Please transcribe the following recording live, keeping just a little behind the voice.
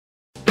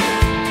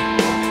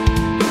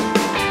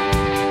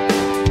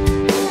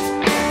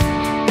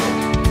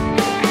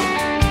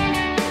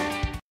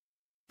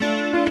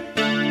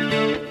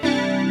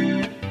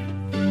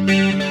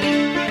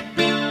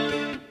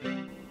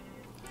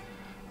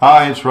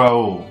Hi, it's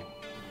Raul.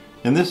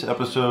 In this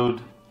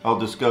episode, I'll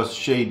discuss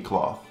shade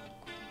cloth.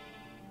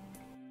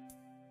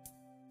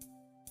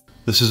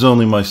 This is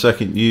only my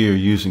second year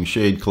using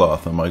shade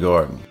cloth on my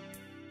garden.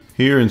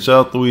 Here in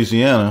South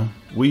Louisiana,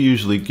 we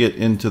usually get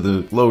into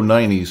the low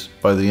 90s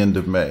by the end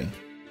of May.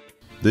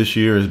 This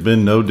year has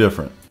been no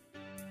different.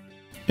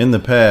 In the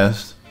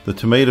past, the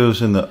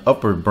tomatoes in the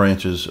upper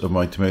branches of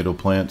my tomato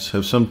plants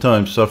have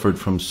sometimes suffered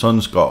from sun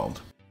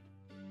scald.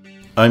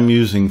 I'm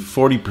using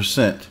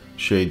 40%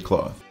 shade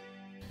cloth.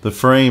 The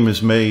frame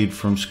is made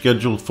from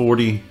Schedule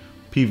 40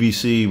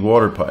 PVC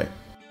water pipe,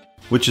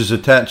 which is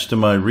attached to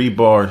my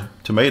rebar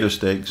tomato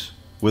stakes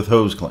with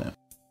hose clamp.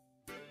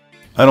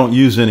 I don't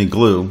use any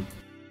glue.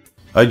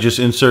 I just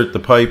insert the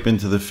pipe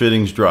into the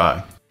fittings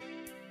dry.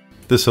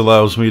 This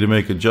allows me to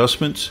make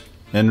adjustments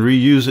and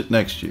reuse it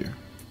next year.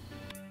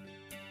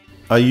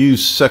 I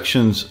use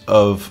sections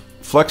of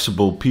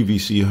flexible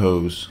PVC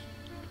hose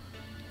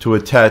to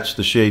attach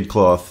the shade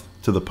cloth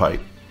to the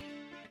pipe.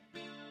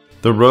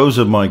 The rows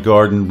of my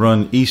garden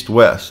run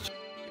east-west,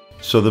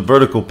 so the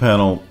vertical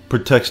panel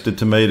protects the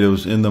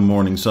tomatoes in the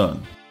morning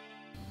sun.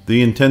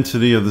 The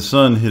intensity of the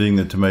sun hitting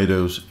the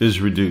tomatoes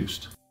is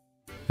reduced.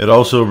 It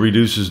also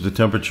reduces the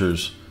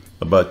temperatures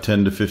about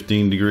 10 to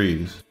 15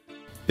 degrees.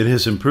 It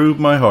has improved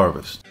my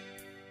harvest.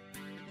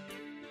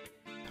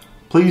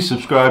 Please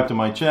subscribe to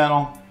my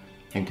channel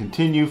and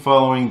continue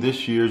following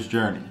this year's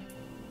journey.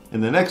 In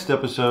the next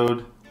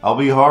episode, I'll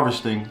be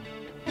harvesting